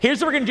Here's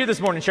what we're going to do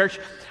this morning, church.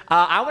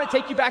 I want to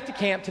take you back to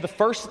camp, to the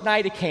first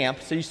night of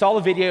camp. So you saw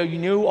the video, you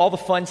knew all the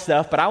fun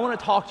stuff, but I want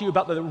to talk to you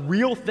about the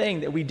real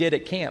thing that we did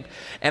at camp.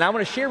 And I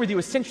want to share with you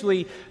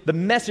essentially the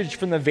message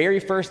from the very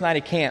first night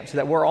of camp so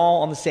that we're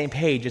all on the same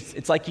page.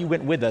 It's like you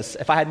went with us.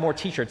 If I had more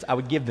t-shirts, I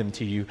would give them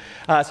to you.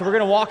 So we're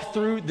going to walk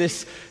through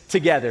this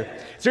together.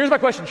 So here's my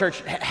question, church.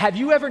 Have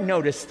you ever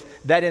noticed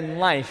that in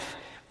life,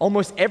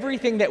 almost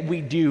everything that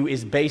we do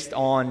is based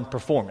on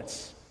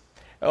performance?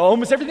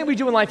 Almost everything we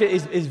do in life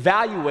is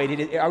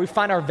evaluated. We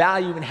find our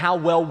value in how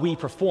well we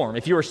perform.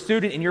 If you're a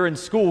student and you're in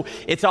school,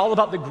 it's all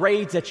about the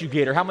grades that you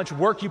get or how much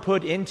work you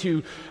put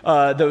into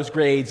those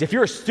grades. If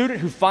you're a student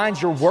who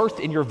finds your worth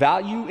and your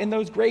value in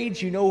those grades,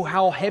 you know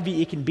how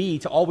heavy it can be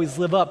to always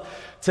live up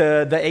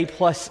to the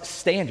A+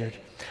 standard.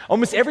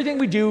 Almost everything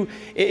we do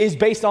is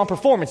based on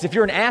performance. If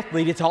you're an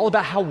athlete, it's all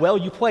about how well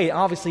you play.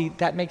 Obviously,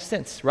 that makes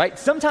sense, right?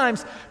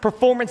 Sometimes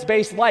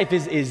performance-based life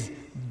is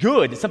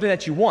good. It's something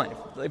that you want.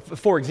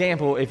 For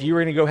example, if you were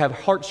going to go have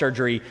heart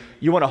surgery,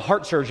 you want a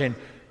heart surgeon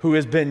who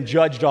has been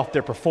judged off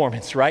their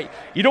performance, right?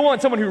 You don't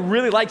want someone who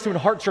really likes doing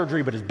heart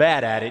surgery but is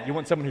bad at it. You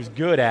want someone who's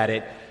good at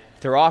it.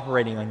 They're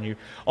operating on you.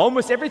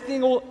 Almost every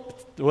single,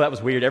 well, that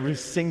was weird. Every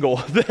single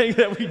thing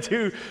that we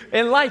do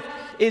in life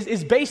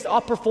is based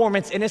off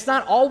performance, and it's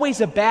not always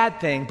a bad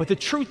thing, but the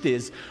truth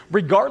is,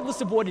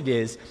 regardless of what it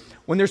is,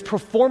 when there's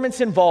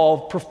performance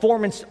involved,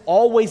 performance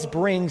always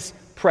brings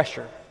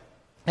pressure.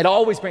 It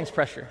always brings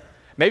pressure.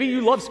 Maybe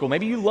you love school.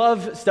 Maybe you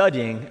love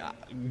studying.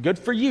 Good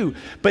for you.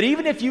 But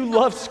even if you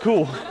love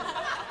school,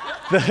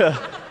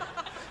 the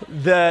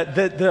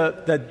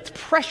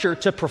pressure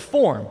to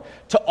perform,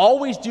 to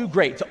always do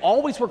great, to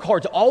always work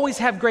hard, to always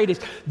have great,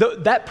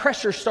 that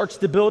pressure starts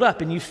to build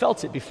up, and you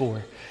felt it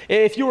before.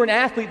 If you were an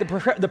athlete,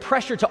 the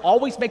pressure to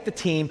always make the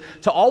team,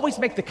 to always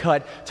make the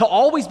cut, to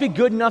always be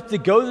good enough to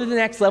go to the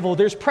next level,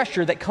 there's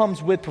pressure that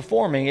comes with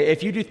performing.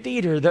 If you do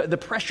theater, the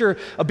pressure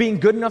of being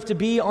good enough to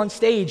be on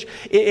stage.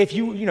 If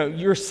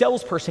you're a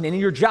salesperson, and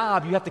in your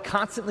job, you have to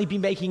constantly be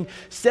making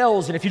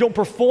sales, and if you don't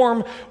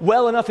perform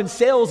well enough in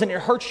sales and it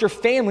hurts your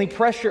family,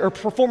 pressure or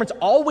performance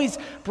always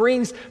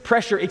brings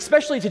pressure,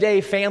 especially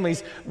today,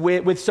 families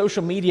with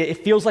social media.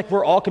 It feels like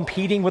we're all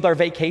competing with our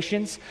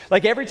vacations.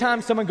 Like every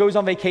time someone goes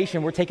on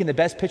vacation, we're taking the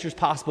best pictures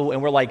possible,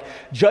 and we're like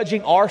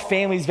judging our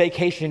family's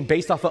vacation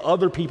based off of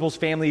other people's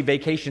family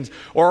vacations,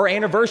 or our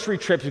anniversary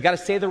trips. We've got to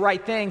say the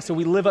right thing so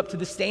we live up to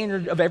the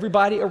standard of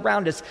everybody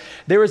around us.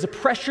 There is a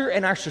pressure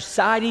in our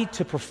society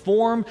to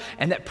perform,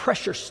 and that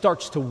pressure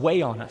starts to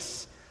weigh on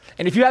us.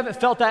 And if you haven't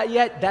felt that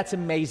yet, that's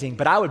amazing.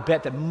 But I would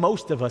bet that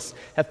most of us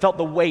have felt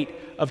the weight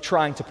of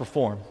trying to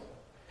perform.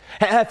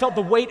 I felt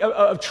the weight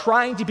of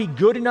trying to be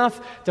good enough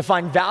to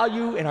find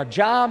value in our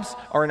jobs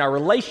or in our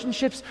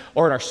relationships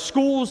or in our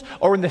schools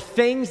or in the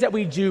things that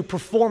we do.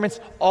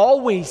 Performance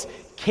always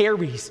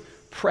carries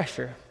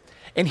pressure.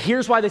 And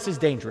here's why this is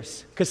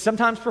dangerous. Because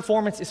sometimes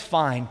performance is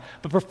fine,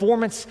 but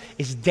performance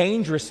is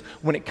dangerous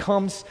when it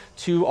comes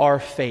to our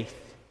faith.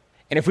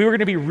 And if we were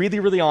going to be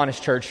really, really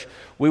honest, church,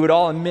 we would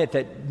all admit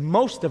that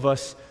most of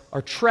us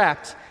are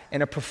trapped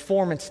in a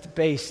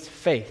performance-based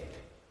faith.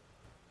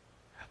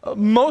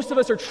 Most of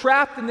us are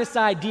trapped in this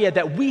idea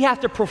that we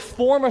have to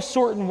perform a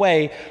certain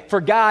way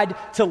for God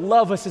to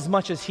love us as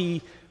much as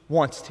He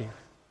wants to.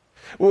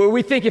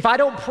 We think if I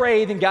don't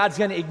pray, then God's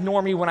going to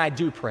ignore me when I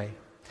do pray.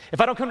 If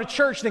I don't come to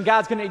church, then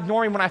God's going to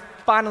ignore me when I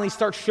finally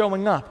start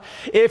showing up.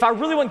 If I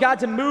really want God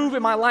to move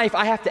in my life,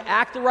 I have to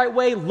act the right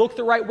way, look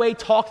the right way,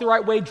 talk the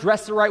right way,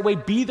 dress the right way,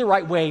 be the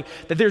right way.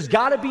 That there's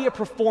got to be a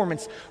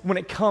performance when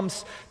it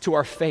comes to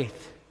our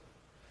faith.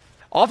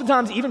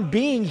 Oftentimes, even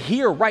being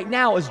here right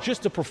now is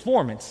just a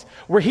performance.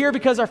 We're here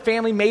because our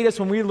family made us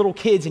when we were little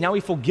kids, and now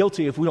we feel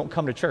guilty if we don't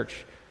come to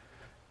church.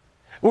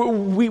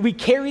 We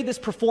carry this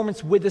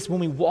performance with us when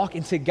we walk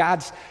into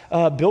God's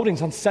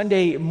buildings on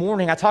Sunday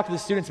morning. I talk to the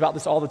students about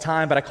this all the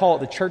time, but I call it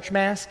the church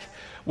mask,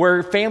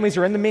 where families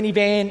are in the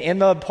minivan, in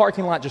the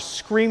parking lot, just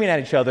screaming at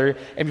each other,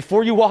 and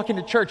before you walk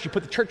into church, you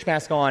put the church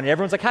mask on, and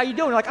everyone's like, how you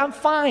doing? You're like, I'm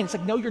fine. It's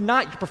like, no, you're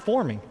not. You're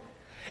performing.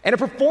 And a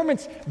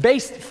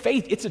performance-based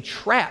faith, it's a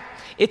trap.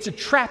 It's a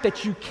trap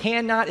that you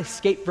cannot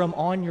escape from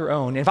on your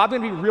own. And if I'm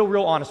going to be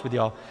real honest with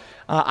y'all,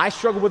 I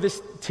struggle with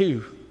this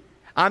too.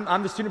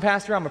 I'm the student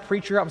pastor. I'm a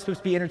preacher. I'm supposed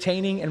to be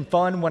entertaining and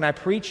fun when I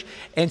preach.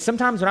 And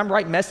sometimes when I'm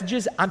writing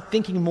messages, I'm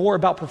thinking more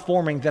about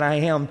performing than I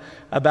am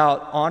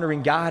about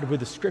honoring God with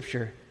the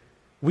scripture.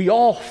 We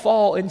all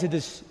fall into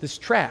this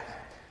trap,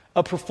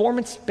 a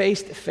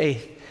performance-based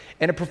faith.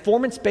 And a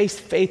performance-based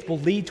faith will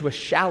lead to a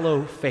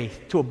shallow faith,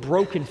 to a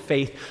broken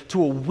faith,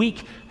 to a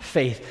weak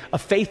faith, a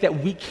faith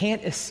that we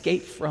can't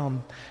escape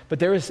from. But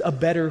there is a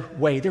better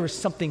way. There is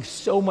something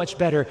so much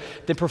better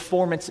than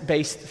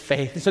performance-based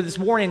faith. And so this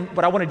morning,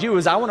 what I want to do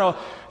is I want to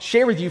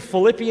share with you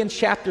Philippians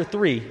chapter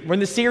 3. We're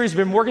in this series,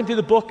 we've been working through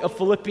the book of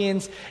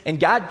Philippians, and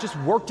God just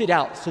worked it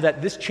out so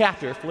that this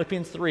chapter,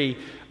 Philippians 3,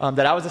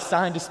 that I was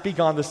assigned to speak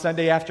on the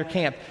Sunday after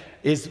camp,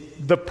 is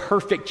the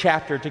perfect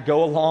chapter to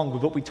go along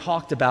with what we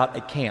talked about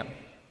at camp.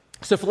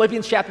 So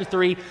Philippians chapter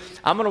 3,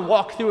 I'm going to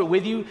walk through it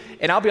with you,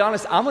 and I'll be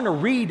honest, I'm going to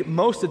read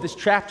most of this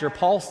chapter.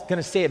 Paul's going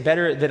to say it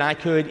better than I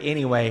could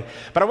anyway.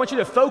 But I want you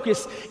to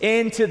focus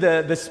into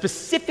the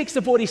specifics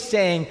of what he's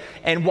saying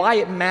and why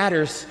it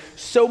matters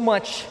so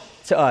much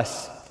to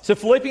us. So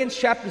Philippians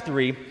chapter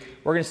 3,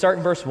 we're going to start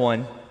in verse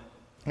 1,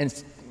 and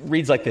it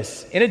reads like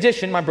this. In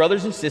addition, my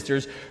brothers and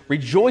sisters,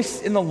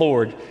 rejoice in the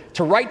Lord.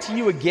 To write to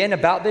you again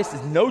about this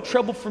is no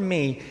trouble for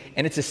me,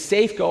 and it's a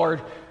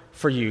safeguard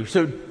for you.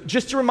 So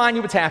just to remind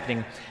you what's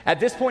happening, at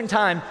this point in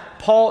time,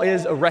 Paul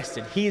is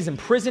arrested. He is in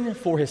prison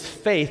for his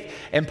faith,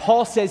 and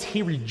Paul says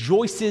he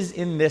rejoices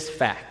in this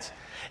fact.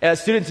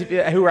 Students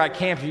who were at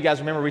camp, if you guys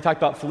remember, we talked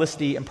about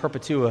Felicity and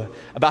Perpetua,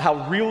 about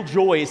how real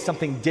joy is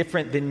something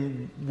different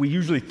than we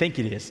usually think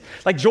it is.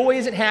 Like joy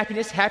isn't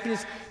happiness.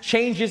 Happiness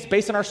changes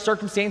based on our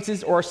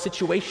circumstances or our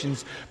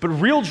situations, but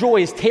real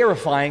joy is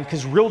terrifying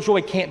because real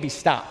joy can't be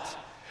stopped.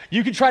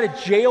 You can try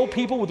to jail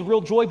people with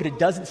real joy, but it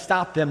doesn't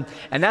stop them.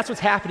 And that's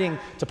what's happening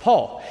to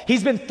Paul.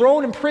 He's been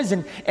thrown in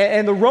prison,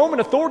 and the Roman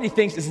authority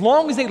thinks as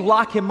long as they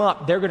lock him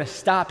up, they're going to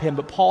stop him.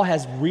 But Paul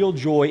has real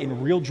joy,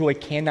 and real joy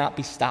cannot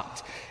be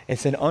stopped.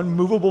 It's an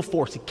unmovable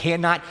force. It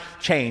cannot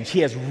change.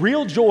 He has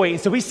real joy.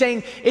 And so he's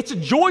saying, it's a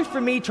joy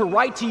for me to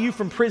write to you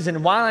from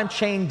prison while I'm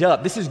chained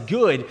up. This is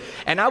good.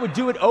 And I would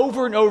do it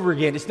over and over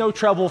again. It's no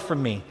trouble for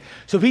me.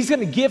 So he's going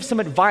to give some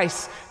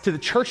advice to the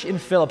church in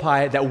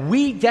Philippi that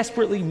we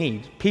desperately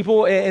need.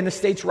 People in the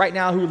States right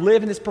now who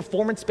live in this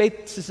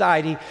performance-based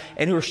society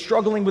and who are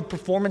struggling with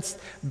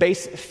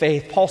performance-based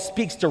faith. Paul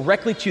speaks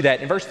directly to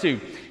that. In verse 2,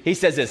 he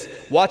says this,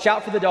 watch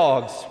out for the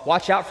dogs.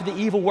 Watch out for the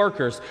evil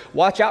workers.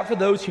 Watch out for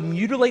those who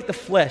mutilate the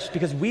flesh,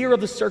 because we are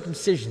of the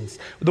circumcisions,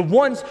 the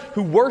ones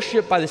who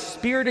worship by the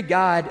Spirit of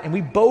God, and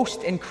we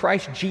boast in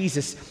Christ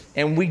Jesus,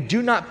 and we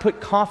do not put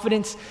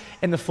confidence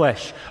in the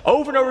flesh.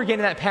 Over and over again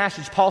in that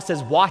passage, Paul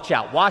says, watch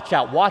out, watch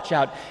out, watch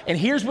out. And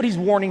here's what he's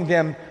warning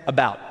them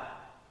about.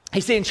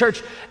 He's saying,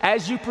 church,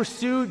 as you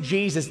pursue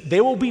Jesus,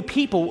 there will be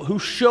people who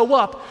show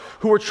up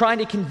who are trying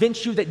to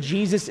convince you that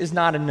Jesus is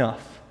not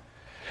enough.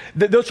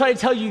 They'll try to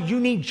tell you,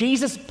 you need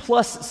Jesus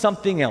plus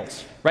something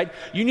else, right?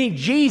 You need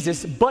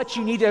Jesus, but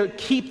you need to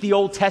keep the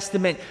Old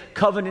Testament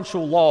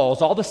covenantal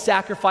laws, all the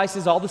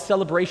sacrifices, all the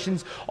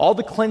celebrations, all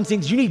the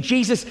cleansings. You need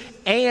Jesus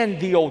and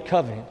the Old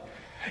Covenant.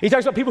 He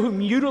talks about people who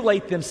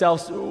mutilate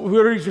themselves.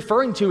 What he's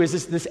referring to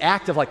is this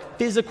act of like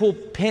physical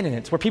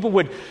penitence, where people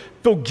would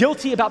feel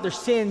guilty about their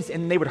sins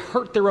and they would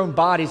hurt their own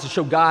bodies to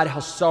show God how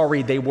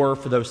sorry they were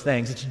for those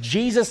things. It's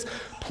Jesus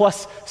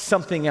plus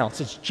something else.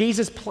 It's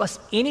Jesus plus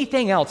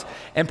anything else.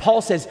 And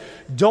Paul says,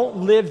 don't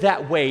live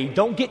that way.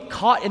 Don't get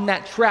caught in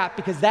that trap,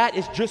 because that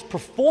is just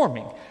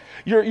performing.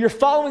 You're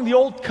following the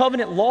old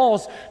covenant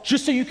laws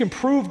just so you can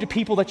prove to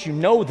people that you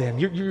know them.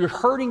 You're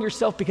hurting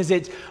yourself because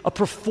it's a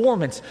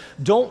performance.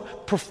 Don't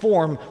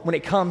perform when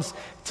it comes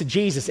to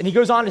Jesus. And he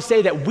goes on to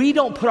say that we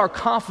don't put our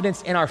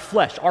confidence in our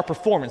flesh, our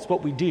performance,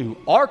 what we do.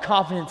 Our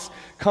confidence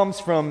comes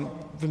from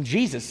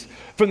Jesus,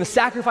 from the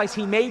sacrifice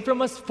he made for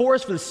us,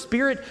 for the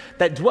Spirit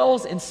that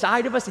dwells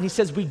inside of us. And he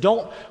says we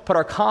don't put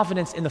our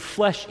confidence in the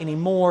flesh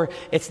anymore.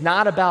 It's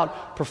not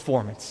about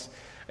performance.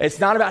 It's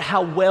not about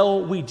how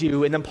well we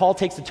do. And then Paul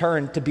takes a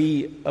turn to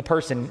be a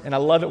person. And I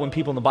love it when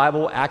people in the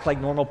Bible act like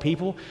normal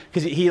people,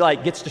 because he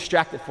like gets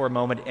distracted for a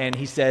moment. And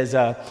he says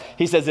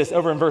this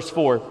over in verse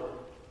 4.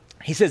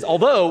 He says,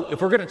 although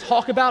if we're going to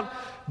talk about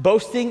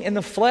boasting in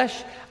the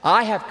flesh,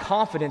 I have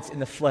confidence in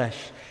the flesh.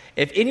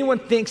 If anyone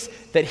thinks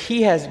that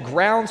he has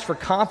grounds for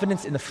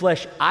confidence in the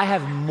flesh, I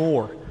have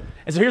more.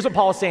 And so here's what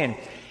Paul is saying.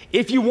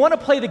 If you want to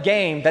play the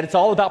game that it's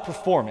all about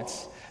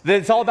performance, that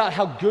it's all about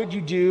how good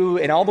you do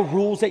and all the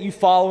rules that you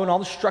follow and all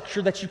the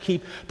structure that you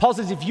keep, Paul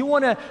says, if you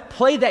want to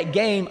play that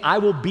game, I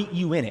will beat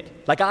you in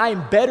it. Like I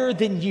am better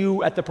than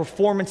you at the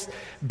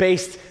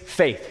performance-based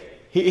faith.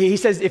 He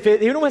says, if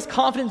anyone has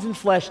confidence in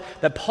flesh,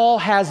 that Paul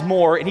has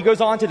more. And he goes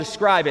on to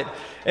describe it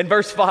in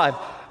verse 5.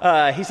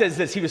 He says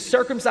this, he was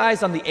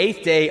circumcised on the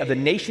 8th day of the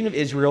nation of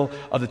Israel,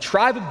 of the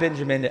tribe of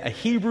Benjamin, a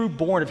Hebrew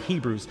born of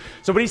Hebrews.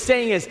 So what he's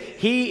saying is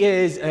he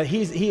is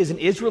an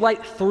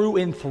Israelite through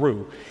and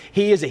through.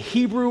 He is a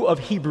Hebrew of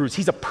Hebrews.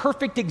 He's a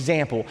perfect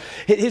example.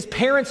 His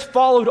parents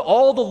followed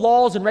all the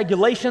laws and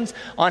regulations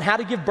on how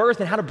to give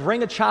birth and how to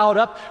bring a child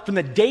up. From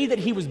the day that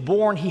he was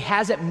born, he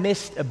hasn't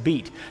missed a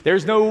beat.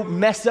 There's no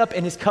mess up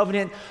in his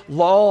covenant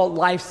law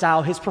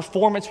lifestyle. His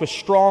performance was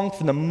strong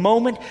from the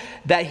moment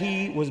that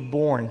he was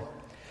born.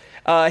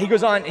 He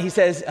goes on, he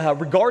says,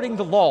 regarding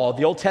the law,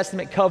 the Old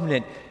Testament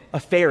covenant, a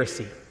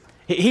Pharisee.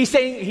 He's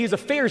saying he's a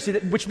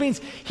Pharisee, which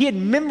means he had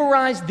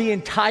memorized the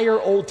entire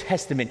Old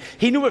Testament.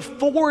 He knew it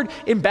forward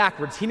and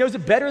backwards. He knows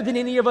it better than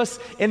any of us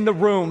in the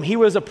room. He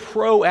was a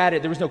pro at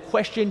it. There was no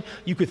question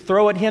you could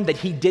throw at him that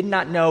he did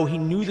not know. He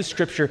knew the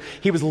scripture.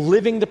 He was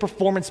living the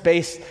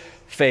performance-based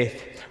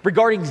faith.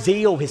 Regarding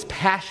zeal, his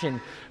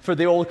passion for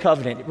the old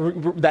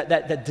covenant,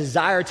 that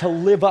desire to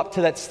live up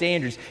to that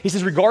standards. He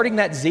says regarding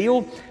that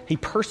zeal, he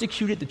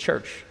persecuted the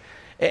church.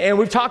 And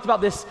we've talked about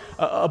this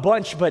a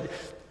bunch, but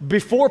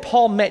before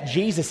Paul met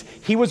Jesus,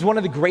 he was one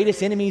of the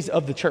greatest enemies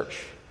of the church.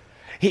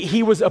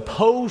 He was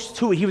opposed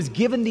to it. He was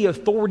given the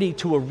authority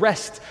to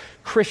arrest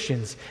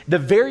Christians. The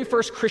very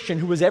first Christian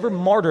who was ever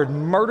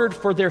murdered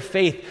for their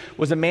faith,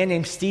 was a man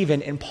named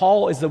Stephen, and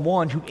Paul is the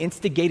one who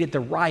instigated the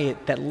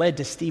riot that led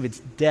to Stephen's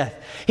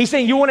death. He's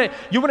saying, you want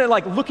to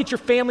like look at your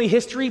family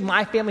history?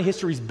 My family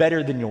history is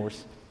better than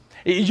yours.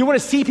 You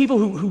want to see people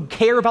who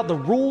care about the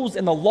rules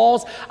and the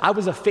laws? I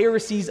was a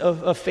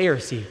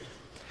Pharisee.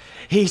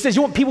 He says,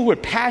 you want people who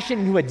had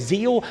passion, who had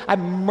zeal? I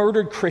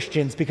murdered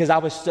Christians because I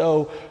was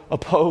so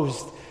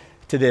opposed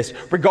to this.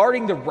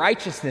 Regarding the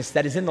righteousness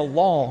that is in the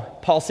law,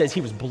 Paul says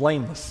he was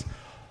blameless.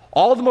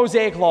 All the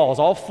Mosaic laws,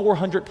 all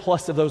 400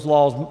 plus of those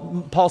laws,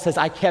 Paul says,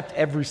 I kept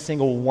every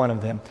single one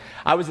of them.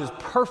 I was as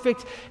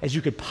perfect as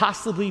you could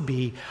possibly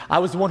be. I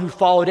was the one who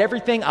followed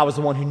everything. I was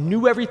the one who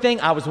knew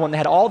everything. I was the one that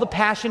had all the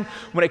passion.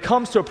 When it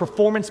comes to a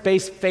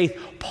performance-based faith,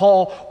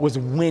 Paul was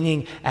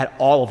winning at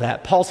all of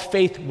that. Paul's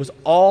faith was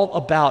all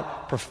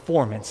about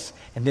performance.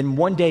 And then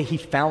one day he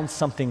found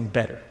something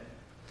better.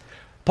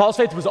 Paul's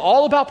faith was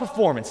all about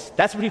performance.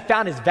 That's what he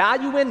found his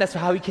value in. That's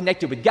how he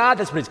connected with God.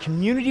 That's what his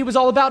community was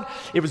all about.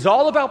 It was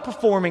all about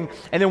performing.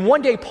 And then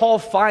one day Paul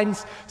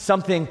finds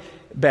something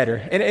better.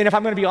 And if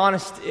I'm going to be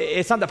honest,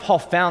 it's not that Paul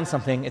found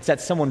something. It's that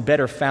someone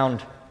better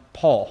found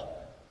Paul.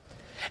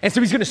 And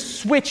so he's going to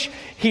switch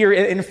here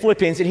in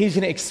Philippians, and he's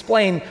going to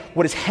explain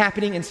what is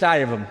happening inside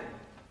of him.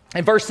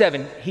 In verse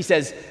 7, he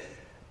says,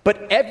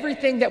 but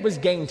everything that was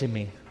gained to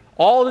me,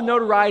 all the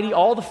notoriety,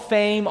 all the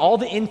fame, all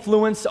the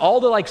influence,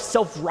 all the like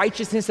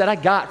self-righteousness that I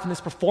got from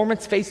this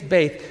performance-based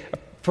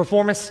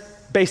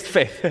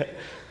faith,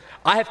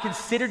 I have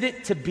considered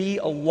it to be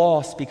a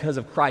loss because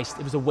of Christ.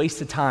 It was a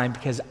waste of time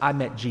because I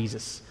met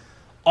Jesus.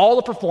 All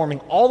the performing,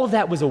 all of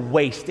that was a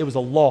waste. It was a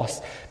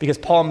loss because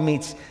Paul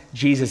meets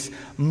Jesus.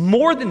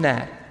 More than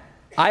that,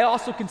 I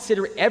also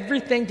consider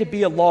everything to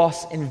be a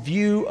loss in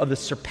view of the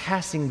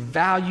surpassing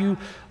value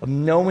of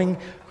knowing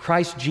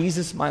Christ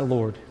Jesus my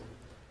Lord.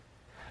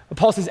 But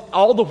Paul says,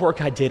 all the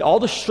work I did, all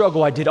the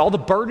struggle I did, all the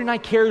burden I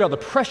carried, all the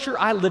pressure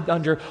I lived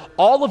under,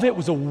 all of it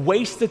was a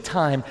waste of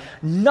time.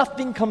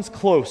 Nothing comes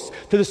close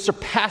to the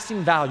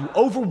surpassing value,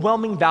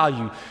 overwhelming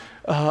value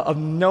of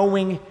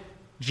knowing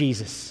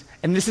Jesus.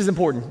 And this is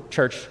important,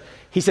 church.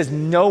 He says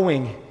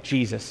knowing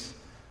Jesus,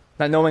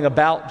 not knowing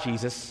about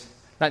Jesus,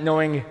 not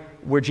knowing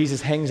where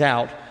Jesus hangs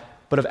out,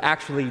 but of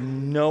actually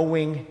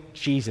knowing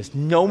Jesus.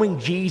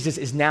 Knowing Jesus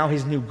is now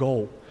his new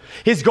goal.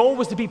 His goal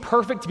was to be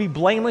perfect, to be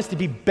blameless, to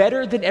be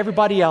better than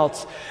everybody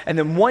else. And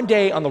then one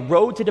day on the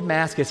road to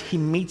Damascus, he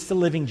meets the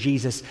living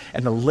Jesus,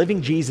 and the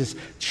living Jesus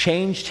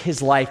changed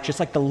his life, just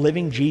like the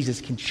living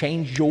Jesus can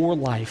change your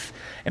life.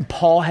 And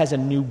Paul has a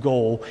new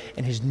goal,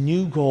 and his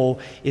new goal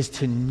is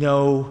to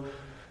know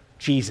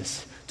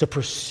Jesus, to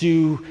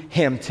pursue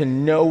him, to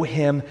know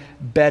him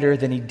better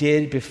than he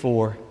did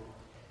before.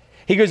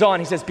 He goes on,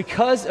 he says,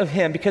 because of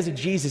him, because of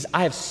Jesus,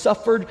 I have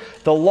suffered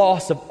the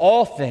loss of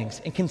all things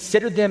and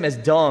considered them as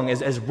dung,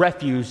 as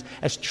refuse,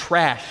 as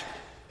trash,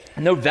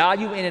 and no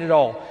value in it at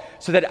all,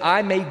 so that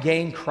I may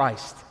gain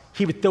Christ.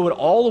 He would throw it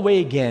all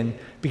away again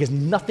because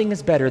nothing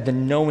is better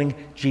than knowing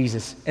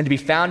Jesus and to be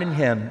found in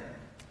him,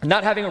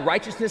 not having a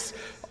righteousness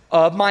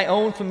of my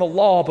own from the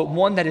law, but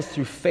one that is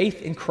through faith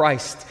in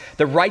Christ,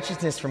 the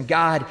righteousness from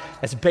God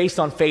that's based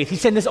on faith. He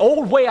said, this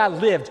old way I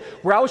lived,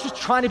 where I was just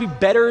trying to be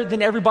better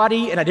than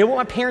everybody, and I didn't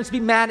want my parents to be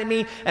mad at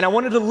me, and I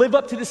wanted to live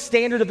up to the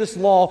standard of this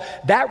law,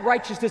 that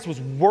righteousness was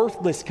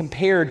worthless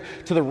compared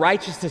to the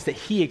righteousness that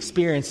he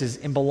experiences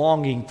in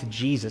belonging to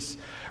Jesus.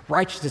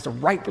 Righteousness, a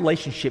right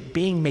relationship,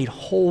 being made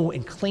whole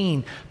and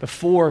clean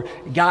before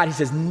God. He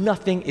says,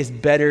 nothing is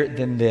better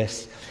than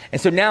this.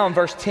 And so now in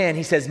verse 10,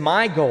 he says,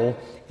 my goal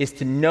is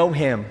to know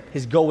him.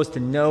 His goal is to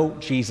know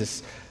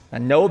Jesus.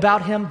 Not know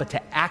about him, but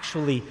to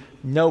actually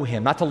know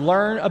him. Not to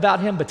learn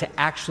about him, but to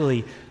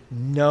actually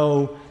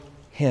know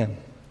him.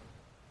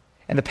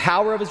 And the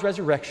power of his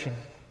resurrection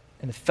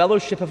and the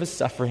fellowship of his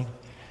suffering,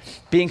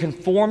 being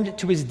conformed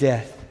to his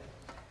death,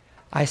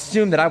 I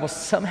assume that I will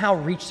somehow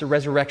reach the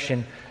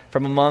resurrection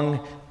from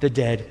among the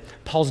dead.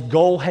 Paul's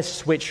goal has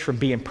switched from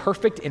being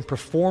perfect and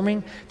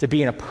performing to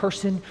being a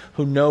person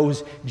who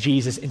knows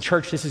Jesus. In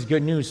church, this is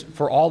good news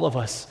for all of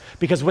us,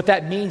 because what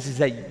that means is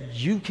that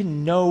you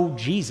can know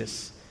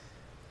Jesus.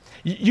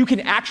 You can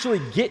actually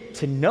get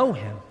to know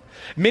him.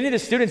 Many of the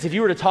students, if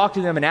you were to talk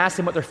to them and ask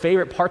them what their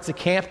favorite parts of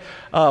camp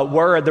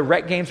were, the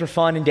rec games were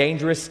fun and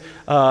dangerous,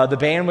 the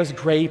band was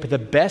great, but the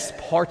best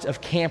parts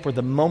of camp were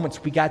the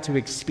moments we got to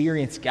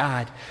experience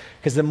God.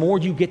 Because the more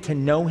you get to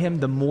know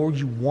him, the more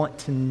you want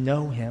to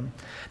know him.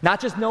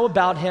 Not just know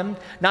about him,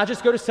 not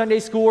just go to Sunday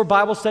school or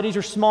Bible studies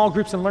or small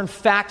groups and learn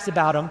facts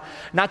about him,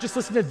 not just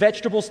listen to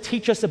vegetables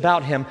teach us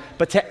about him,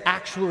 but to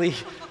actually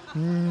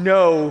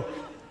know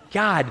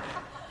God.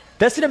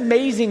 That's an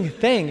amazing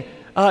thing.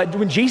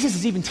 When Jesus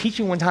is even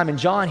teaching one time in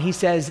John, he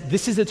says,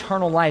 this is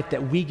eternal life,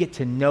 that we get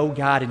to know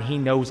God and he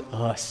knows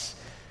us.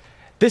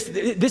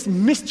 This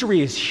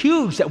mystery is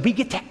huge, that we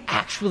get to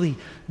actually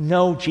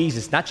know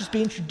Jesus, not just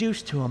be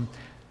introduced to him,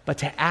 but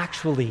to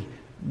actually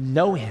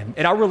know him.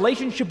 And our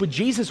relationship with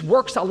Jesus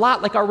works a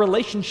lot like our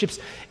relationships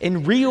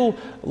in real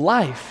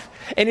life.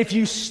 And if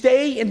you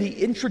stay in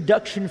the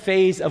introduction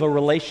phase of a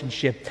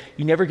relationship,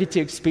 you never get to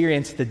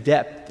experience the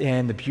depth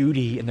and the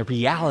beauty and the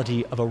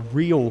reality of a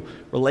real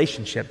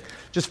relationship.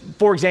 Just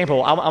for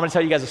example, I'm going to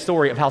tell you guys a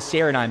story of how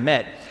Sarah and I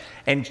met.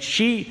 And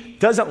she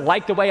doesn't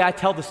like the way I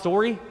tell the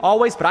story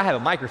always, but I have a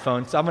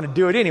microphone, so I'm going to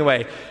do it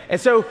anyway. And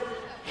so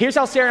here's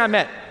how Sarah and I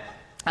met.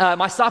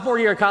 My sophomore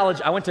year of college,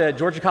 I went to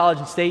Georgia College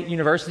and State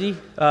University.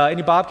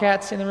 Any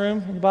Bobcats in the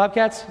room? Any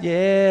Bobcats?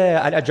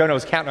 Yeah. Jonah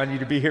was counting on you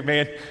to be here,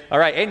 man. All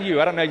right, and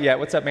you. I don't know you yet.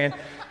 What's up, man?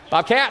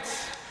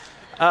 Bobcats?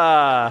 We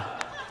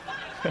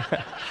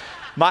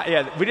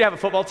didn't have a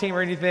football team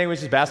or anything,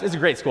 which is basketball. It's a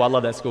great school. I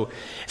love that school.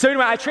 So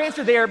anyway, I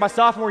transferred there my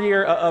sophomore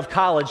year of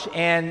college,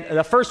 and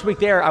the first week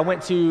there, I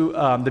went to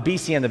the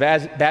BCM, the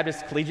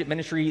Baptist Collegiate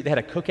Ministry. They had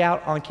a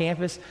cookout on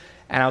campus.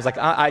 And I was like,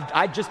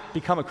 I'd just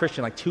become a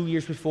Christian like 2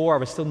 years before. I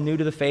was still new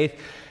to the faith.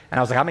 And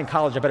I was like, I'm in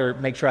college. I better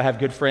make sure I have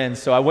good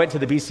friends. So I went to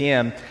the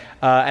BCM,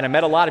 and I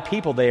met a lot of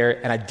people there.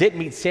 And I didn't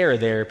meet Sarah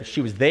there, but she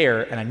was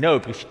there. And I know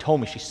because she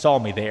told me she saw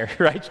me there,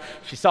 right?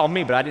 She saw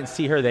me, but I didn't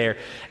see her there.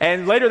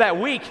 And later that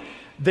week,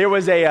 there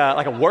was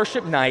a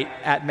worship night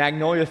at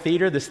Magnolia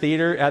Theater, this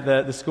theater at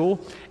the school.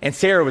 And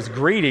Sarah was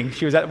greeting.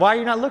 She was why are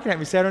you not looking at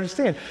me? Sarah, I don't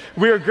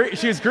understand.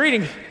 She was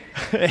greeting.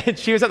 And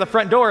she was at the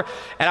front door,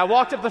 and I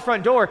walked up the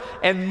front door,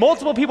 and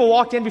multiple people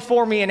walked in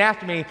before me and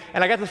after me,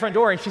 and I got to the front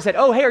door, and she said,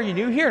 oh, hey, are you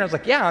new here? And I was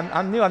like, yeah,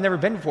 I'm new. I've never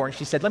been before. And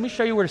she said, let me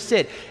show you where to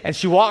sit. And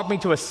she walked me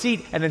to a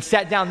seat and then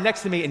sat down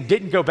next to me and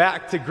didn't go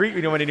back to greet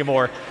anyone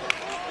anymore.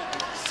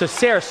 So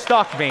Sarah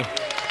stalked me.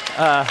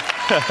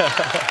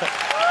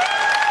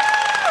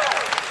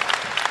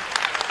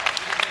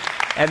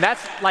 And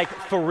that's like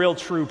for real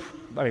true,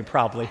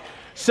 probably.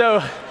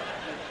 So...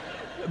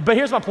 But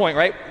here's my point,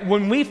 right?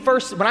 When I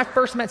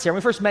first met Sarah, when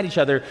we first met each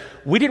other,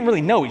 we didn't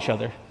really know each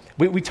other.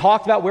 We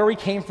talked about where we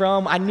came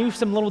from. I knew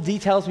some little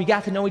details. We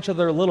got to know each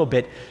other a little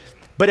bit.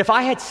 But if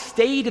I had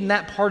stayed in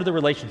that part of the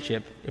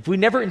relationship, if we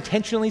never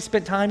intentionally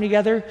spent time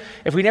together,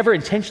 if we never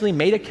intentionally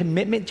made a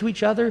commitment to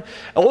each other,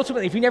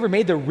 ultimately, if we never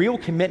made the real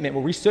commitment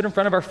where we stood in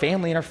front of our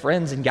family and our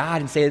friends and God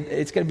and said,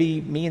 it's going to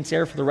be me and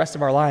Sarah for the rest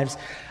of our lives,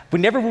 we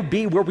never would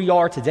be where we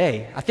are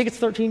today. I think it's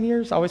 13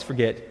 years. I always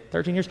forget.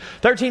 13 years?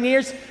 13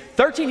 years?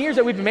 13 years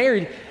that we've been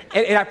married.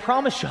 And I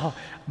promise y'all,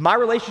 my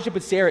relationship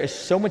with Sarah is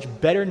so much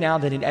better now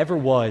than it ever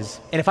was.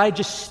 And if I had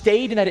just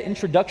stayed in that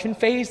introduction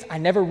phase, I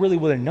never really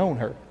would have known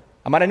her.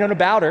 I might have known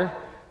about her,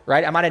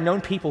 right? I might have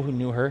known people who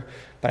knew her,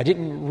 but I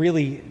didn't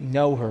really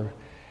know her.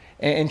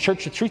 And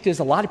church, the truth is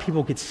a lot of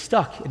people get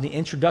stuck in the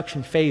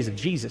introduction phase of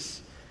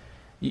Jesus.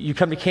 You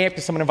come to camp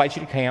because someone invites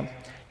you to camp.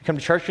 You come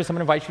to church because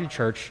someone invites you to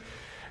church.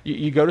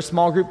 You go to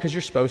small group because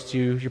you're supposed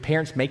to. Your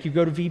parents make you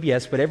go to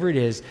VBS, whatever it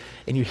is,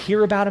 and you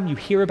hear about him,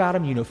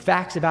 you know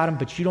facts about him,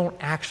 but you don't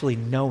actually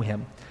know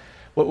him.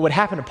 What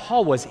happened to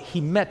Paul was he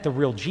met the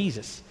real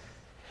Jesus.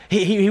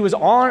 He was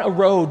on a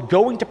road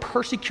going to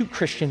persecute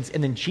Christians,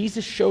 and then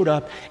Jesus showed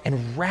up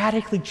and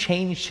radically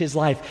changed his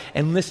life.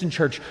 And listen,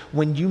 church,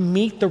 when you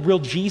meet the real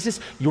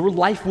Jesus, your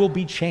life will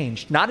be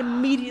changed. Not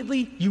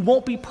immediately, you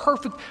won't be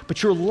perfect,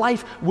 but your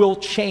life will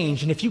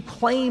change. And if you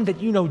claim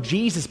that you know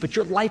Jesus, but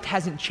your life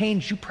hasn't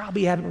changed, you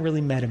probably haven't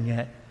really met him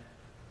yet.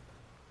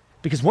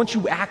 Because once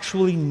you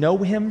actually know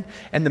him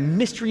and the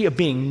mystery of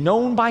being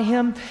known by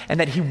him and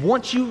that he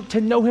wants you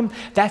to know him,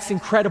 that's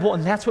incredible.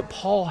 And that's what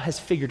Paul has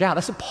figured out.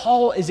 That's what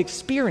Paul is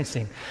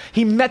experiencing.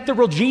 He met the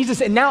real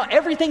Jesus, and now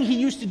everything he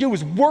used to do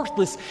is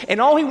worthless,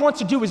 and all he wants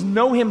to do is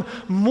know him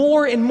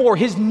more and more.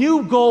 His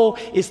new goal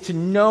is to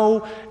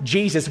know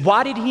Jesus.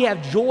 Why did he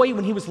have joy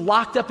when he was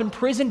locked up in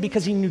prison?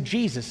 Because he knew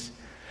Jesus.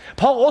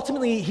 Paul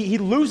ultimately, he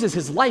loses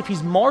his life.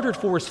 He's martyred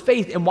for his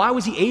faith. And why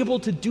was he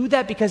able to do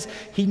that? Because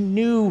he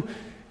knew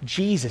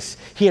Jesus.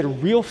 He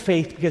had real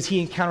faith because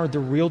he encountered the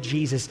real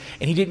Jesus,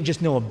 and he didn't just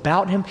know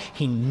about him,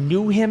 he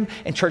knew him.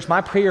 And church,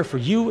 my prayer for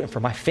you and for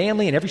my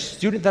family and every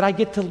student that I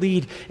get to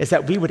lead is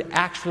that we would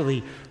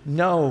actually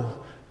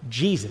know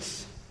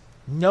Jesus.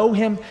 Know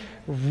him,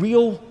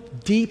 real,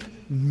 deep,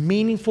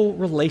 meaningful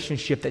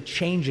relationship that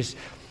changes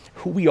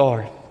who we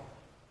are.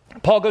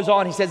 Paul goes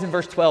on, he says in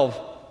verse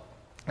 12,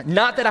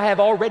 not that I have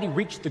already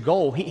reached the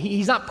goal.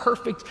 He's not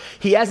perfect.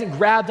 He hasn't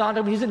grabbed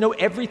onto him. He doesn't know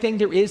everything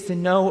there is to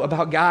know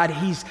about God.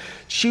 He's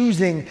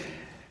choosing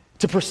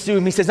to pursue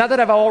him. He says, not that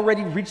I've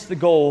already reached the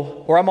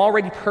goal or I'm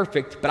already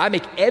perfect, but I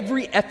make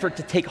every effort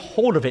to take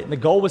hold of it. And the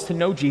goal was to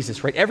know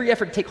Jesus, right? Every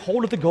effort to take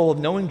hold of the goal of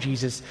knowing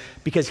Jesus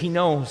because he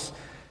knows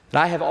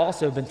that I have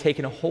also been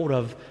taken a hold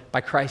of by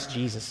Christ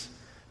Jesus.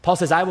 Paul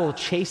says, I will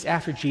chase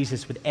after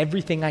Jesus with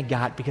everything I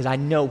got because I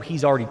know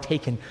he's already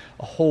taken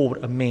a hold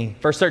of me.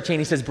 Verse 13,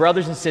 he says,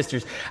 brothers and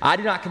sisters, I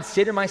do not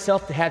consider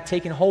myself to have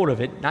taken hold of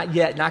it, not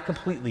yet, not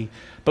completely.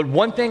 But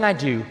one thing I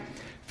do,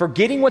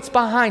 forgetting what's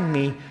behind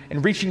me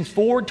and reaching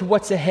forward to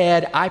what's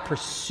ahead, I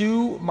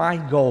pursue my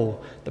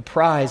goal, the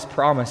prize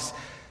promised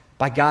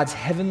by God's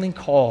heavenly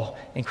call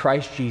in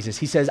Christ Jesus.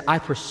 He says, I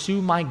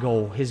pursue my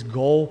goal. His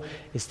goal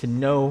is to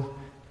know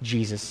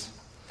Jesus.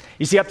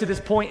 You see, up to this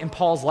point in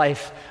Paul's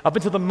life, up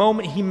until the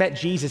moment he met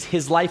Jesus,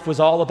 his life was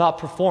all about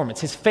performance.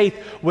 His faith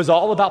was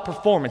all about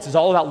performance. It's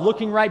all about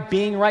looking right,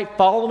 being right,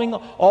 following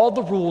all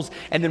the rules.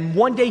 And then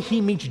one day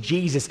he meets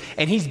Jesus,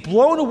 and he's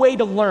blown away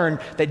to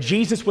learn that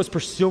Jesus was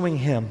pursuing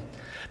him.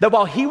 That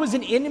while he was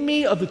an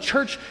enemy of the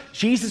church,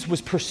 Jesus was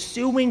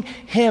pursuing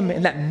him,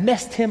 and that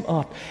messed him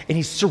up. And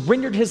he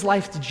surrendered his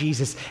life to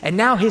Jesus. And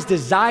now his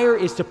desire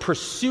is to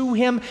pursue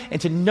him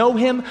and to know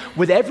him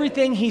with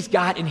everything he's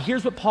got. And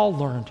here's what Paul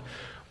learned.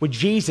 With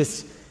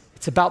Jesus,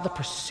 it's about the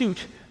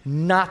pursuit,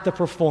 not the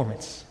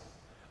performance.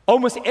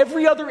 Almost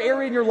every other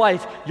area in your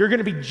life, you're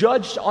going to be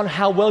judged on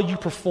how well you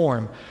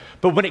perform.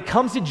 But when it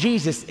comes to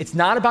Jesus, it's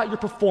not about your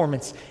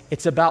performance,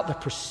 it's about the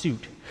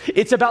pursuit.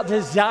 It's about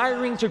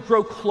desiring to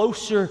grow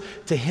closer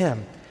to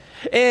him.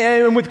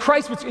 And with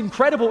Christ, what's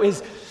incredible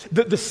is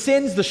the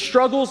sins, the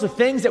struggles, the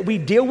things that we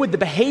deal with, the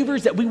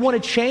behaviors that we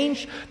want to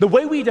change, the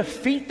way we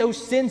defeat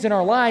those sins in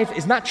our life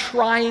is not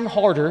trying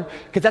harder,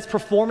 because that's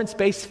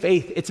performance-based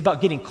faith. It's about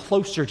getting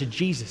closer to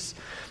Jesus.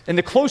 And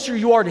the closer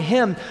you are to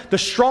him, the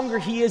stronger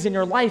he is in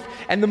your life,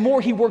 and the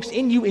more he works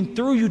in you and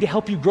through you to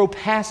help you grow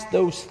past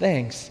those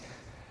things.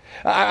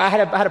 I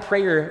had a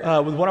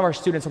prayer with one of our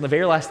students on the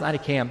very last night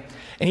of camp,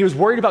 and he was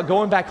worried about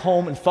going back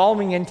home and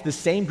following into the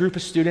same group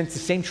of students, the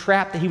same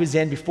trap that he was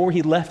in before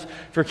he left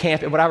for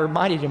camp. And what I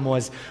reminded him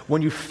was,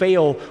 when you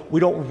fail, we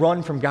don't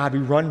run from God, we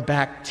run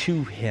back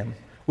to him.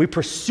 We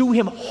pursue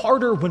him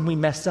harder when we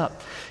mess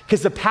up,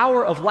 because the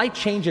power of life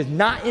change is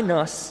not in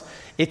us,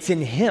 it's in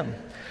him.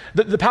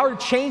 The power to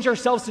change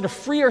ourselves and to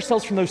free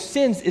ourselves from those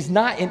sins is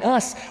not in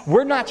us.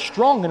 We're not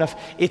strong enough.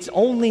 It's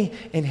only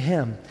in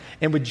him.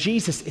 And with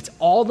Jesus, it's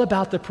all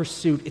about the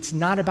pursuit. It's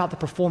not about the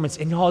performance.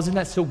 And y'all, isn't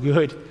that so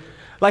good?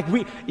 Like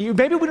maybe we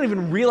don't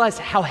even realize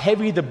how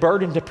heavy the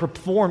burden to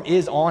perform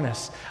is on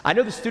us. I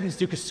know the students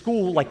do, because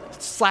school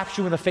slaps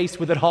you in the face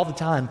with it all the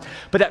time.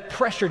 But that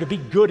pressure to be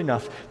good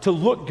enough, to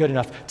look good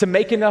enough, to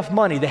make enough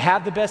money, to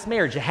have the best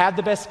marriage, to have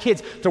the best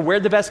kids, to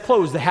wear the best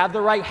clothes, to have the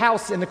right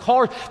house and the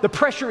car, the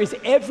pressure is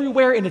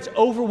everywhere, and it's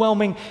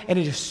overwhelming. And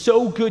it is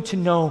so good to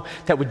know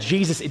that with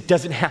Jesus, it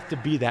doesn't have to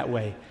be that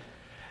way.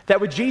 That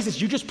with Jesus,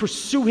 you just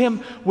pursue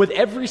him with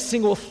every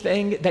single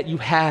thing that you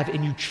have,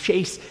 and you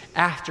chase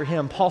after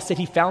him. Paul said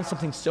he found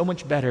something so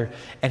much better,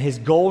 and his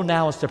goal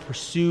now is to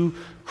pursue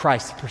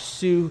Christ,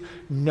 pursue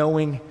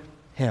knowing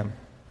him.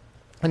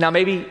 And now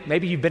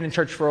maybe you've been in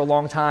church for a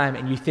long time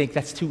and you think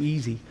that's too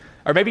easy.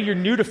 Or maybe you're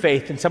new to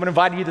faith and someone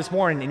invited you this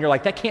morning and you're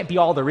like, that can't be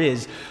all there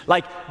is.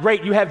 Like,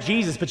 great, you have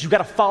Jesus, but you've got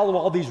to follow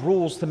all these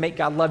rules to make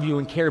God love you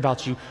and care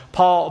about you.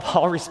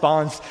 Paul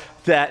responds to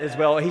that as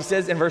well. He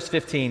says in verse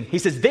 15, he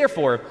says,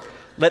 therefore,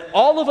 let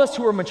all of us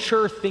who are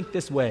mature think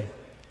this way.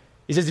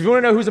 He says, if you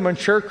want to know who's a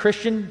mature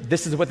Christian,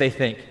 this is what they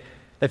think.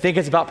 They think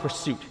it's about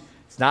pursuit.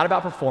 It's not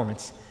about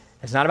performance.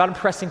 It's not about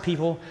impressing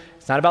people.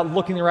 It's not about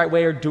looking the right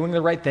way or doing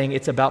the right thing.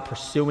 It's about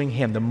pursuing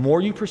him. The more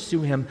you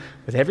pursue him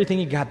with everything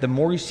you got, the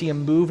more you see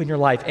him move in your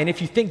life. And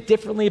if you think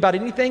differently about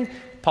anything,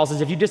 Paul says,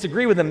 if you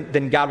disagree with him,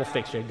 then God will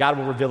fix you. God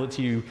will reveal it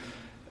to you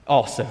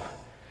also.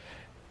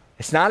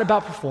 It's not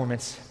about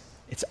performance.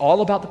 It's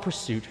all about the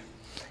pursuit.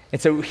 And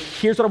so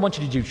here's what I want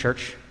you to do,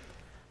 church.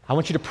 I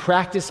want you to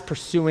practice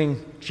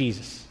pursuing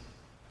Jesus.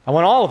 I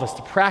want all of us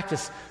to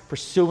practice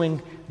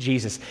pursuing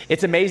Jesus.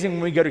 It's amazing when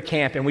we go to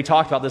camp, and we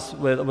talked about this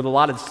with a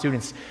lot of the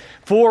students.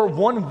 For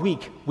 1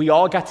 week, we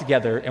all got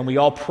together and we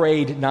all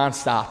prayed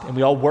nonstop, and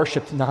we all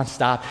worshiped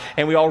nonstop,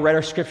 and we all read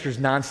our scriptures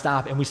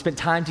nonstop, and we spent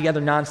time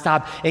together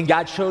nonstop, and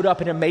God showed up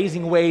in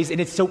amazing ways.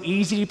 And it's so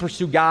easy to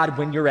pursue God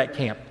when you're at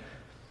camp.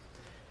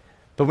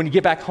 But when you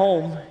get back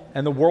home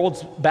and the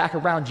world's back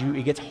around you,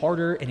 it gets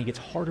harder and it gets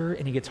harder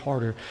and it gets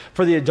harder.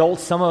 For the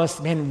adults, some of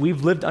us, man,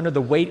 we've lived under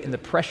the weight and the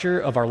pressure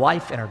of our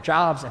life and our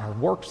jobs and our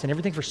works and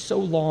everything for so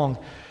long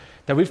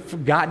that we've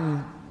forgotten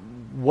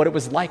what it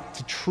was like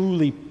to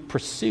truly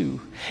pursue.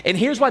 And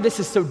here's why this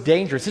is so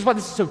dangerous. This is why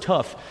this is so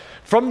tough.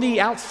 From the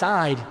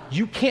outside,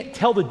 you can't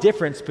tell the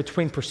difference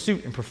between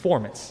pursuit and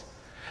performance.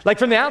 Like,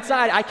 from the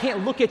outside, I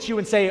can't look at you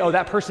and say, oh,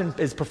 that person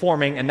is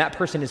performing and that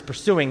person is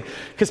pursuing,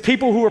 because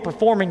people who are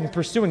performing and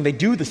pursuing, they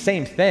do the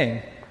same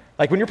thing.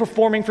 Like, when you're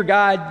performing for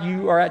God,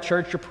 you are at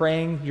church, you're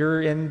praying,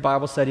 you're in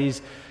Bible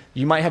studies,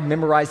 you might have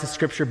memorized the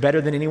scripture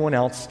better than anyone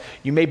else.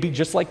 You may be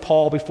just like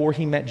Paul before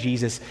he met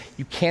Jesus.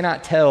 You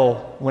cannot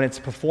tell when it's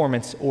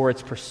performance or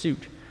it's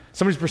pursuit.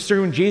 Somebody who's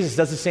pursuing Jesus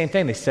does the same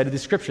thing. They study the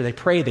scripture, they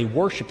pray, they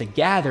worship, they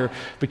gather,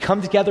 we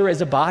come together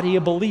as a body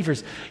of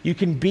believers. You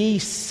can be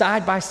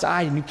side by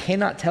side, and you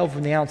cannot tell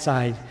from the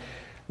outside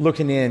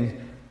looking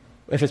in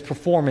if it's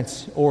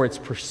performance or it's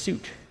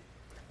pursuit.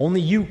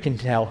 Only you can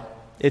tell.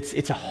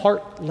 It's a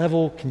heart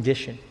level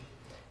condition.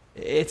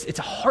 It's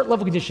a heart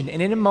level condition.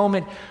 And in a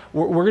moment,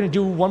 we're going to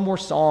do one more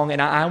song.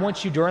 And I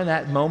want you, during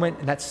that moment,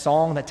 and that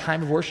song, that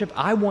time of worship,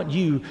 I want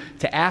you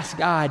to ask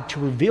God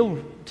to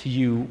reveal to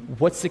you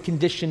what's the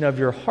condition of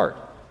your heart.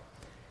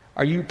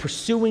 Are you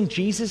pursuing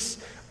Jesus,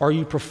 or are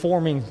you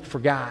performing for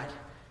God?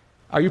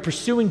 Are you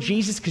pursuing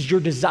Jesus because your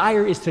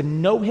desire is to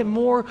know him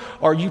more,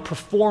 or are you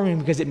performing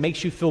because it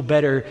makes you feel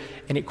better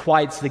and it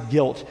quiets the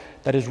guilt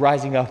that is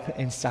rising up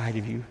inside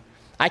of you?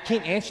 I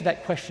can't answer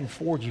that question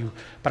for you,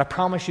 but I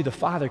promise you the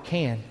Father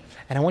can.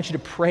 And I want you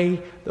to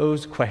pray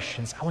those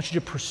questions. I want you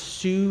to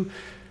pursue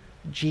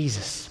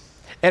Jesus.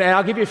 And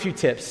I'll give you a few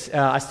tips.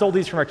 I stole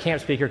these from our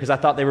camp speaker because I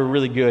thought they were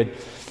really good.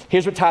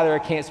 Here's what Tyler, our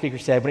camp speaker,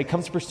 said. When it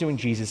comes to pursuing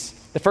Jesus,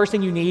 the first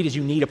thing you need is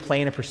you need a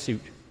plan of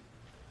pursuit.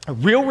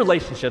 Real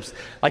relationships,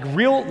 like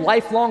real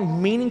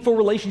lifelong meaningful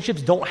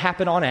relationships, don't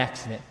happen on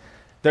accident.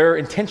 They're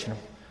intentional.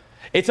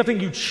 It's something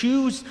you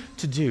choose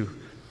to do.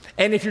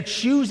 And if you're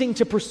choosing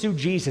to pursue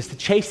Jesus, to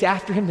chase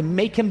after him, to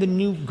make him the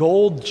new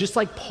gold, just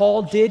like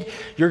Paul did,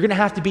 you're going to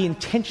have to be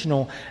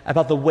intentional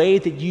about the way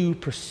that you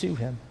pursue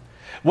him.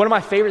 One of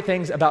my favorite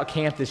things about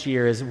camp this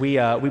year is we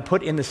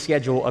put in the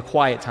schedule a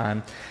quiet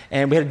time,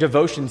 and we had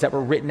devotions that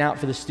were written out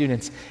for the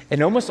students.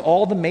 And almost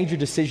all the major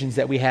decisions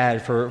that we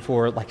had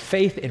for like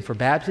faith and for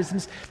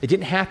baptisms, they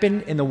didn't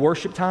happen in the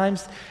worship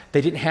times.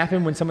 They didn't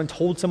happen when someone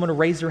told someone to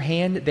raise their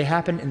hand. They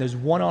happened in those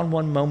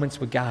one-on-one moments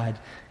with God,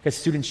 because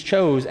students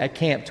chose at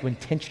camp to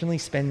intentionally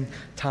spend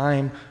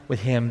time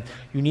with him.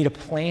 You need a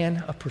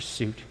plan of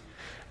pursuit.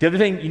 The other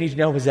thing you need to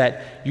know is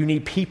that you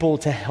need people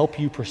to help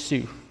you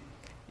pursue.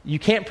 You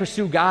can't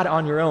pursue God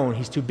on your own.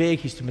 He's too big.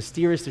 He's too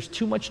mysterious. There's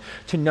too much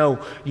to know.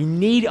 You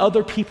need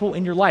other people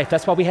in your life.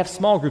 That's why we have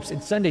small groups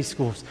in Sunday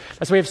schools.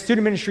 That's why we have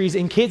student ministries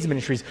and kids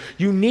ministries.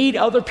 You need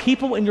other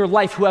people in your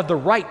life who have the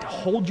right to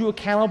hold you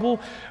accountable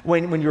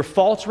when you're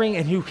faltering,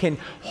 and who can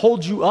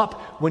hold you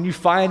up when you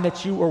find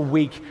that you are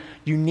weak.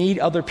 You need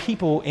other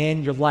people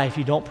in your life.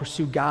 You don't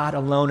pursue God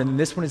alone. And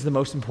this one is the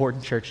most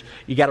important, church.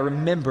 You got to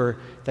remember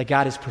that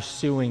God is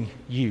pursuing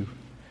you.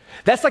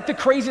 That's like the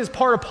craziest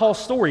part of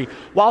Paul's story.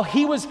 While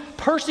he was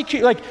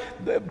persecuted,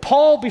 like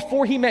Paul,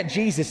 before he met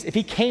Jesus, if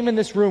he came in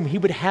this room, he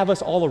would have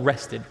us all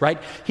arrested, right?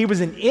 He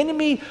was an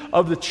enemy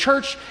of the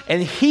church,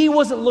 and he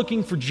wasn't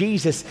looking for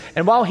Jesus.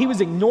 And while he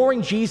was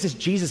ignoring Jesus,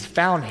 Jesus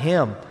found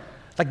him.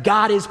 Like,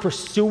 God is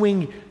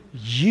pursuing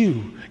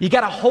you. You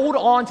got to hold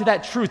on to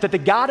that truth, that the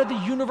God of the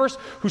universe,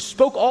 who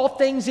spoke all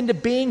things into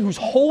being, who's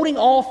holding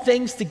all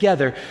things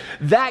together,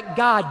 that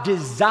God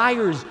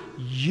desires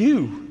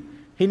you.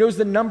 He knows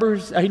the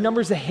numbers, he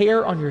numbers the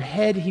hair on your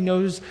head. He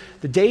knows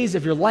the days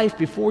of your life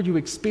before you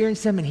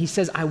experience them. And he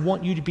says, I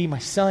want you to be my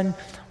son,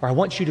 or I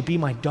want you to be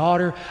my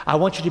daughter. I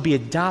want you to be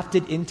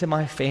adopted into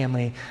my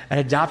family, an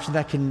adoption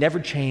that can never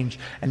change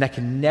and that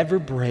can never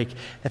break,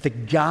 that the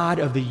God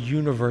of the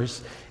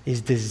universe is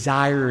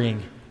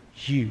desiring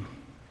you.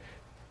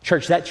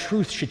 Church, that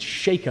truth should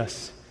shake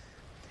us.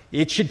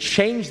 It should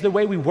change the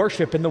way we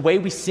worship and the way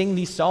we sing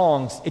these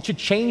songs. It should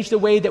change the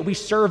way that we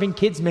serve in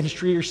kids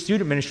ministry or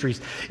student ministries.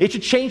 It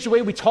should change the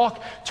way we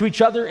talk to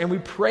each other and we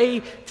pray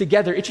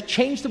together. It should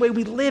change the way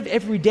we live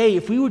every day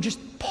if we would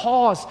just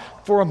pause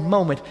for a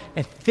moment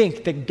and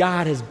think that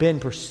God has been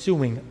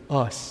pursuing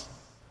us.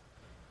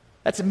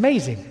 That's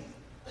amazing.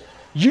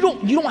 You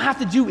don't have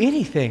to do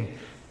anything.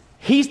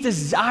 He's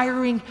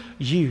desiring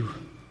you.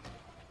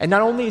 And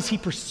not only is he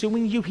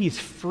pursuing you, he is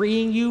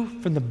freeing you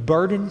from the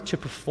burden to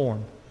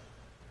perform.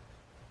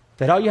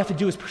 That all you have to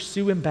do is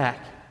pursue him back.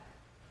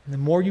 And the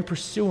more you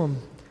pursue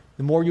him,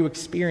 the more you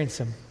experience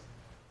him.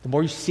 The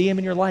more you see him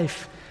in your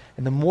life,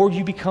 and the more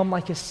you become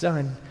like his son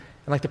and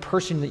like the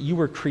person that you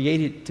were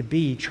created to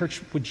be.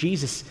 Church, with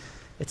Jesus,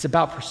 it's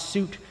about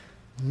pursuit,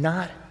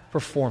 not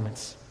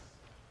performance.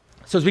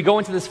 So as we go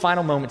into this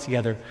final moment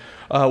together,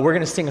 we're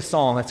going to sing a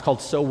song that's called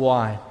So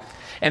Why.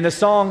 And the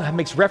song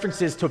makes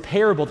references to a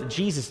parable that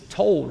Jesus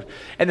told.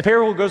 And the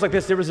parable goes like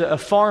this. There was a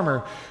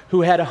farmer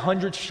who had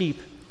 100 sheep,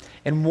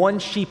 and one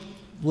sheep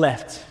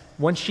left.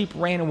 One sheep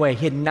ran away.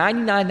 He had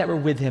 99 that were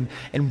with him,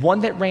 and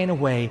one that ran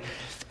away.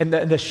 And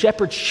the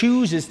shepherd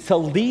chooses to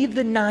leave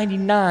the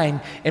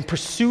 99 and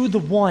pursue the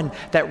one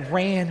that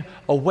ran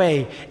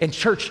away. And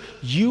church,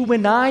 you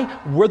and I,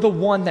 we're the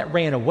one that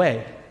ran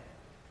away.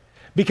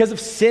 Because of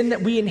sin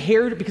that we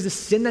inherited, because of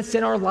sin that's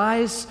in our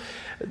lives,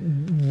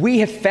 we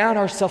have found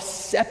ourselves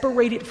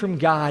separated from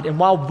God. And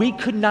while we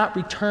could not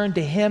return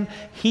to him,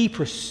 he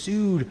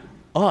pursued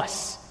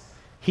us.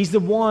 He's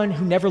the one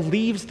who never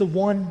leaves the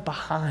one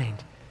behind.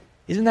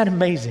 Isn't that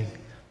amazing?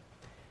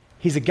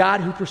 He's a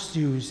God who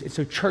pursues. And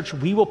so, church,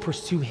 we will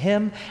pursue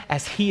him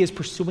as he is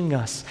pursuing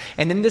us.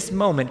 And in this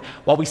moment,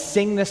 while we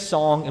sing this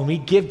song and we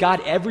give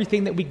God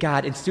everything that we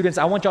got, and students,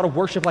 I want y'all to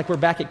worship like we're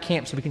back at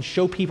camp so we can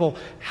show people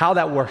how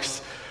that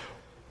works.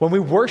 When we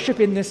worship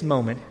in this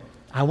moment,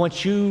 I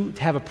want you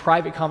to have a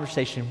private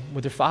conversation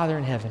with your Father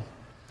in heaven.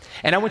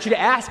 And I want you to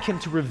ask him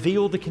to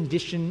reveal the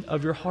condition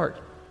of your heart.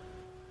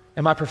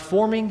 Am I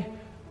performing,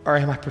 or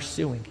am I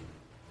pursuing?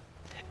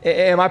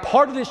 Am I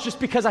part of this just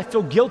because I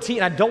feel guilty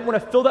and I don't want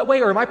to feel that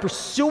way? Or am I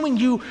pursuing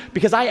you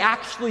because I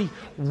actually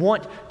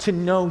want to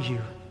know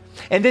you?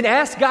 And then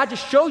ask God to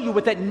show you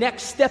what that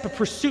next step of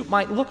pursuit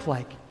might look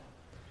like.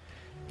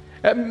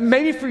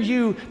 Maybe for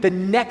you, the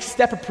next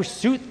step of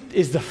pursuit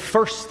is the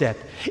first step,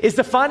 is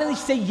to finally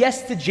say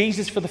yes to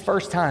Jesus for the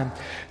first time.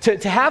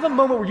 To have a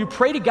moment where you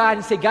pray to God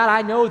and say, God,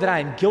 I know that I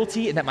am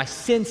guilty and that my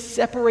sin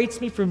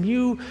separates me from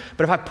you,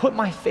 but if I put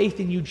my faith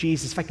in you,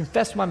 Jesus, if I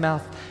confess with my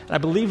mouth and I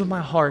believe with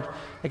my heart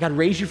that God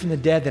raised you from the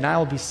dead, then I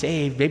will be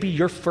saved. Maybe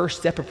your first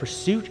step of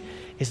pursuit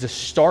is to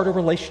start a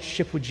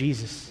relationship with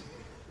Jesus.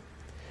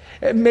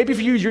 Maybe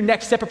for you, your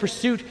next step of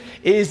pursuit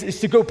is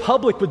to go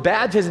public with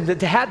baptism,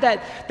 to have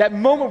that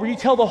moment where you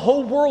tell the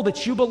whole world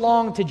that you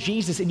belong to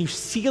Jesus and you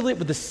seal it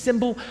with the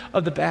symbol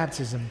of the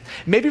baptism.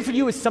 Maybe for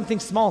you, it's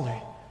something smaller.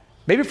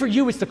 Maybe for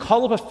you, it's to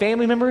call up a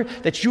family member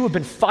that you have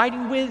been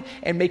fighting with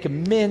and make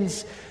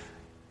amends.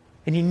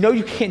 And you know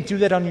you can't do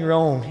that on your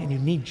own and you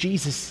need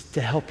Jesus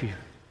to help you.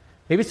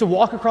 Maybe it's to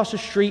walk across the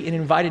street and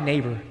invite a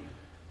neighbor,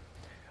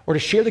 or to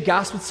share the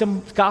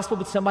gospel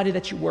with somebody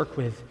that you work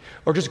with,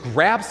 or just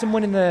grab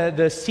someone in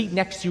the seat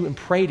next to you and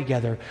pray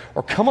together,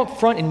 or come up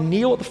front and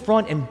kneel at the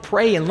front and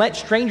pray and let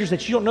strangers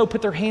that you don't know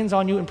put their hands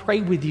on you and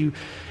pray with you.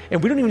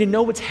 And we don't even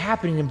know what's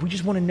happening, and we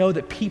just want to know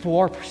that people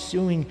are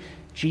pursuing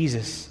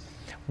Jesus.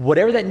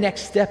 Whatever that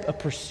next step of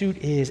pursuit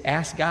is,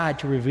 ask God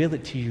to reveal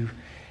it to you,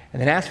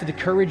 and then ask for the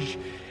courage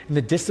and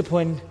the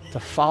discipline to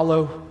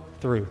follow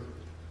through.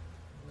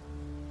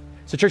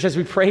 So church, as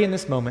we pray in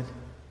this moment,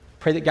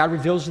 pray that God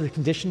reveals the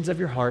conditions of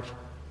your heart,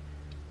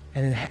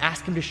 and then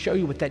ask him to show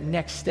you what that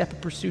next step of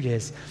pursuit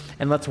is.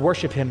 And let's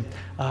worship him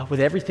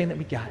with everything that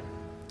we got.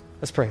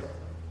 Let's pray.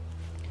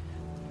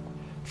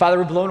 Father,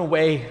 we're blown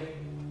away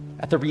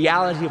at the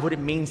reality of what it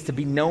means to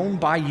be known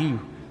by you.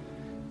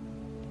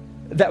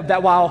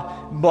 That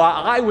while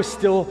I was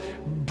still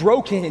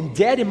broken and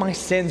dead in my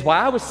sins,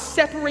 while I was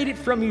separated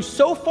from you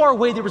so far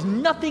away, there was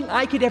nothing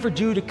I could ever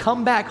do to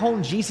come back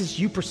home. Jesus,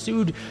 you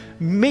pursued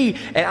me,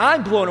 and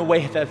I'm blown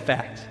away at that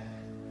fact.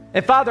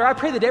 And Father, I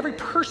pray that every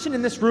person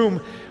in this room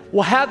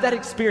will have that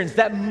experience,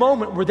 that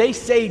moment where they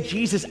say,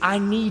 Jesus, I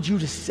need you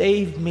to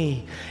save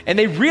me. And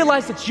they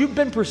realize that you've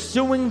been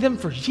pursuing them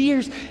for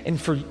years and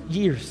for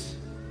years.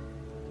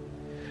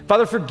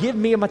 Father, forgive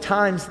me of my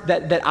times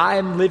that I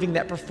am living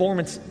that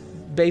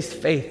performance-based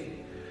faith,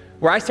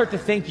 where I start to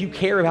think you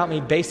care about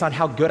me based on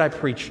how good I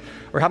preach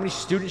or how many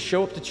students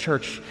show up to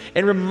church.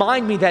 And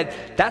remind me that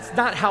that's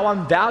not how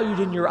I'm valued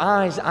in your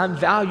eyes. I'm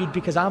valued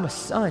because I'm a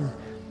son.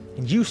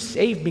 And you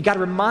saved me. God,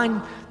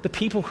 remind the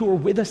people who are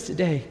with us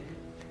today,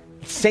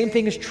 the same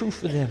thing is true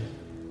for them.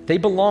 They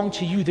belong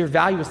to you. Their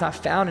value is not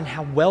found in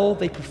how well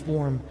they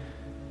perform.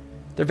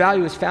 Their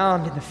value is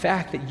found in the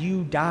fact that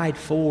you died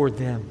for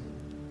them.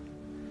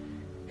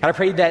 God, I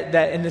pray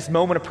that in this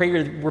moment of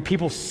prayer where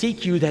people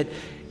seek you, that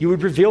you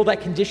would reveal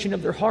that condition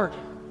of their heart.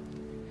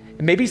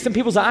 And maybe some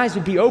people's eyes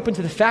would be open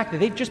to the fact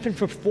that they've just been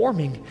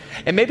performing.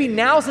 And maybe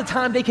now's the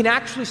time they can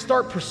actually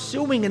start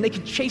pursuing and they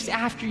can chase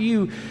after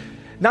you,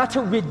 not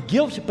to rid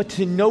guilt, but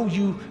to know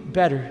you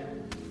better.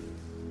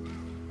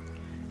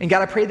 And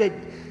God, I pray that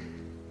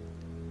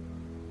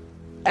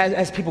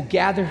as people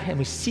gather and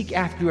we seek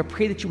after you, I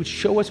pray that you would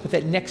show us what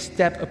that next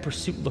step of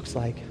pursuit looks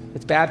like.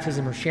 It's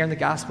baptism or sharing the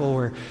gospel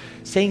or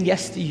saying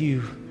yes to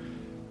you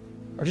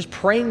or just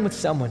praying with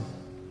someone.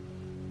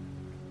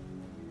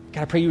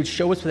 God, I pray you would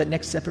show us what that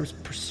next step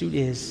of pursuit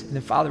is. And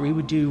then, Father, we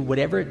would do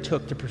whatever it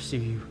took to pursue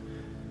you.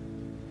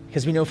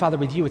 Because we know, Father,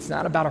 with you, it's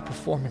not about our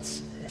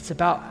performance. It's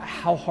about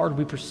how hard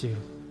we pursue.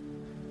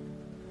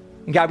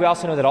 And God, we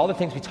also know that all the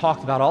things we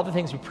talked about, all the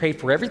things we prayed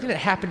for, everything that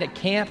happened at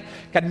camp,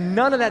 God,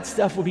 none of that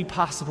stuff would be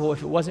possible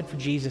if it wasn't for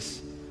Jesus.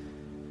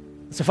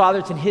 So, Father,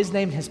 it's in his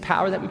name and his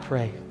power that we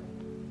pray.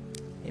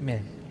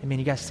 Amen. Amen.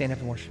 You guys stand up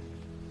and worship.